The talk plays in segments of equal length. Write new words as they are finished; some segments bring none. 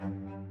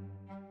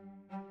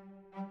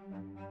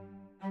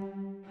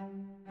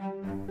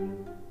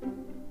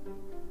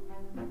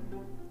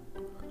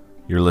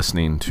You're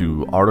listening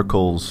to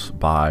Articles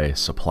by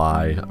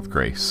Supply of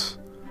Grace,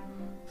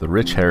 The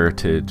Rich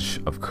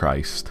Heritage of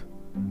Christ,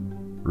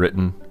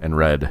 written and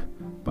read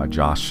by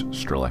Josh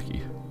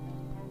Strzelecki.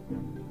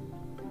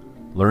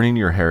 Learning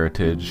your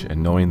heritage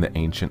and knowing the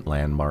ancient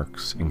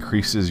landmarks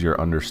increases your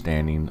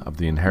understanding of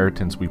the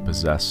inheritance we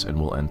possess and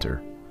will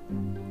enter.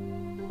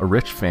 A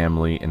rich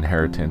family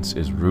inheritance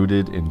is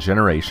rooted in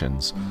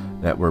generations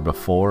that were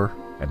before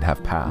and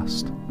have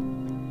passed.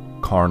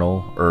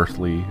 Carnal,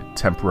 earthly,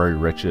 temporary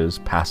riches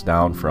passed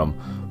down from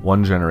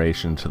one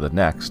generation to the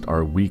next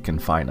are weak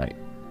and finite.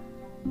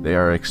 They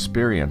are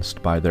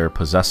experienced by their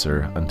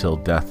possessor until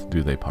death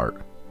do they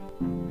part.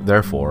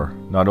 Therefore,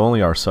 not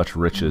only are such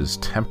riches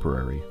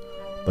temporary,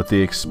 but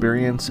the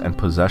experience and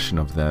possession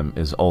of them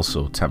is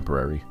also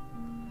temporary.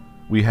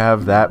 We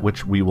have that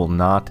which we will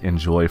not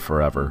enjoy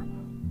forever,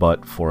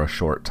 but for a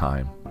short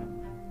time.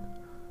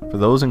 For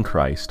those in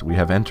Christ, we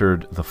have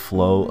entered the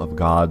flow of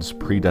God's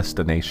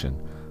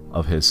predestination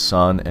of His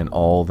Son and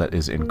all that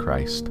is in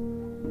Christ.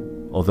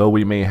 Although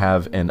we may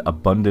have an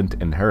abundant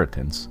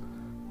inheritance,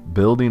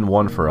 building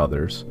one for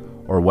others,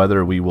 or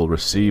whether we will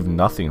receive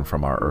nothing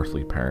from our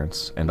earthly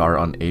parents and are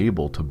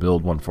unable to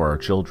build one for our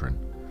children,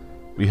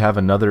 we have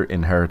another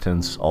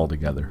inheritance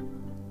altogether,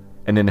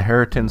 an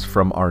inheritance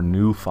from our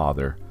new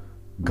Father,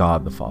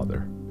 God the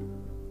Father.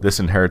 This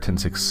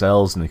inheritance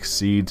excels and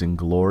exceeds in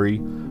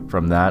glory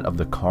from that of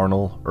the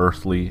carnal,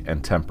 earthly,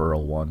 and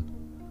temporal one.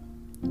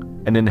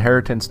 An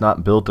inheritance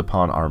not built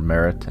upon our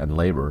merit and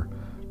labor,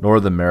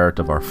 nor the merit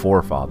of our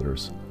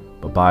forefathers,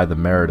 but by the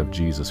merit of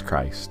Jesus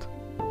Christ.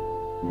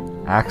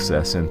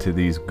 Access into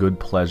these good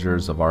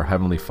pleasures of our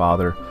Heavenly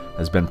Father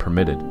has been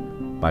permitted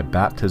by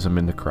baptism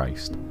into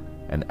Christ,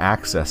 and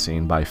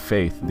accessing by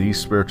faith these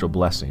spiritual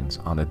blessings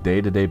on a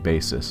day-to-day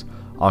basis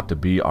ought to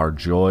be our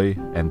joy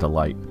and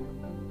delight.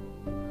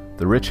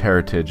 The rich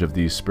heritage of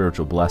these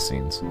spiritual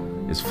blessings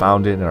is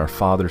founded in our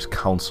Father's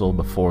counsel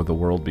before the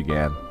world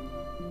began.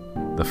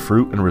 The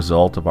fruit and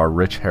result of our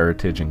rich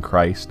heritage in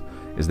Christ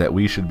is that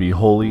we should be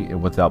holy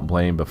and without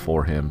blame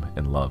before Him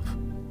in love.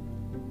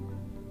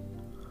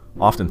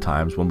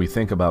 Oftentimes, when we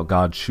think about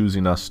God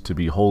choosing us to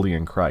be holy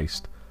in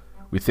Christ,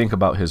 we think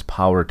about His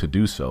power to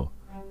do so.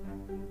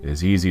 It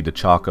is easy to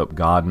chalk up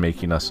God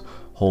making us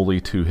holy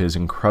to His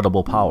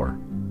incredible power.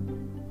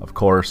 Of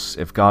course,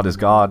 if God is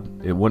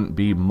God, it wouldn't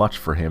be much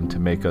for Him to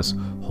make us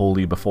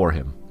holy before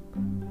Him.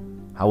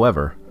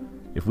 However,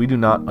 if we do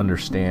not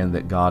understand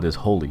that God is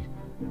holy,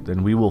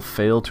 then we will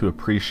fail to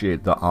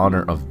appreciate the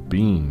honor of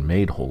being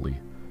made holy,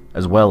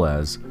 as well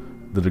as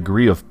the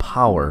degree of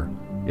power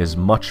is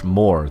much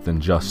more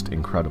than just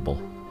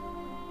incredible.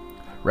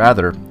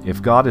 Rather,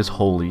 if God is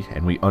holy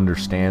and we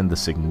understand the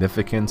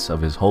significance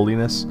of His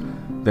holiness,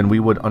 then we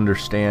would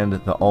understand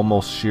the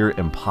almost sheer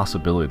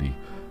impossibility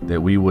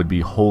that we would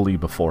be holy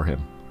before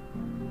Him.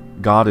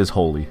 God is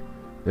holy.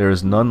 There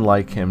is none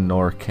like Him,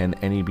 nor can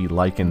any be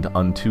likened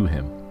unto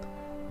Him.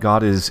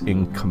 God is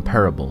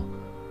incomparable,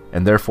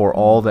 and therefore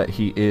all that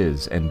He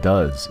is and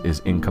does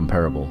is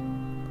incomparable.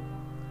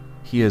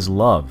 He is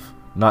love,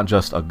 not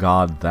just a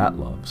God that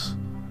loves.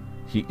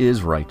 He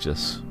is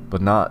righteous,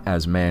 but not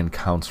as man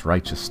counts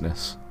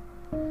righteousness.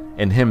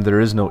 In Him there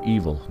is no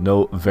evil,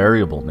 no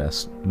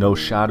variableness, no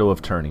shadow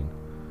of turning.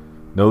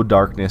 No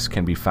darkness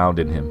can be found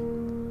in Him.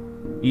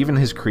 Even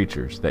His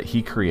creatures that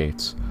He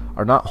creates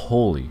are not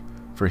holy,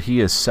 for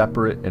He is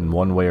separate in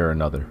one way or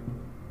another.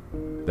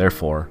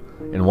 Therefore,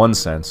 in one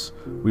sense,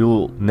 we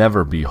will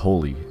never be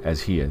holy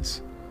as He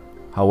is.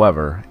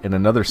 However, in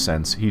another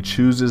sense, He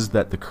chooses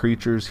that the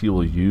creatures He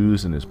will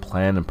use in His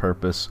plan and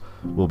purpose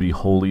will be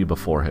holy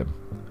before Him.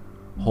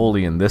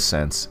 Holy in this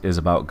sense is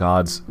about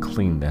God's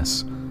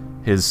cleanness,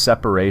 His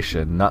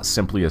separation not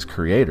simply as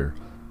Creator,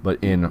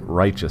 but in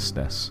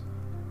righteousness.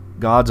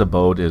 God's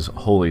abode is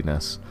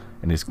holiness,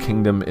 and His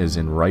kingdom is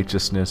in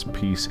righteousness,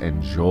 peace,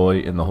 and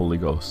joy in the Holy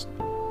Ghost.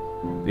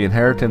 The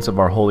inheritance of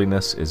our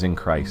holiness is in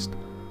Christ,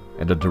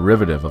 and a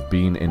derivative of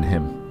being in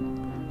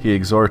Him. He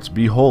exhorts,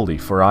 "Be holy,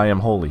 for I am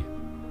holy."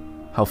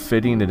 How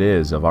fitting it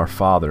is of our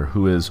Father,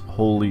 who is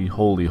holy,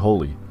 holy,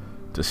 holy,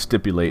 to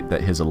stipulate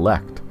that His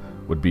elect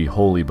would be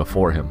holy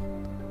before Him.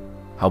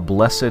 How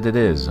blessed it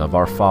is of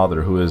our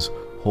Father, who is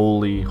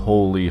holy,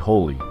 holy,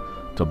 holy,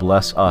 to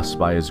bless us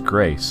by His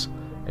grace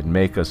and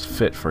make us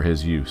fit for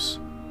His use,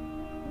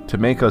 to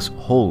make us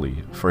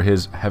holy for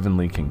His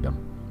heavenly kingdom.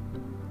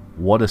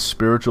 What a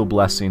spiritual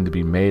blessing to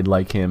be made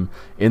like Him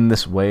in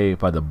this way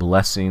by the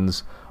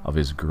blessings of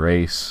His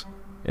grace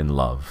and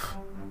love.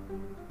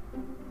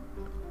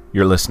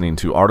 You're listening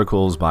to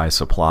Articles by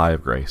Supply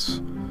of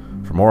Grace.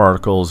 For more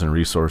articles and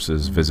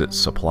resources, visit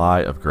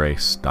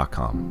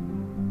supplyofgrace.com.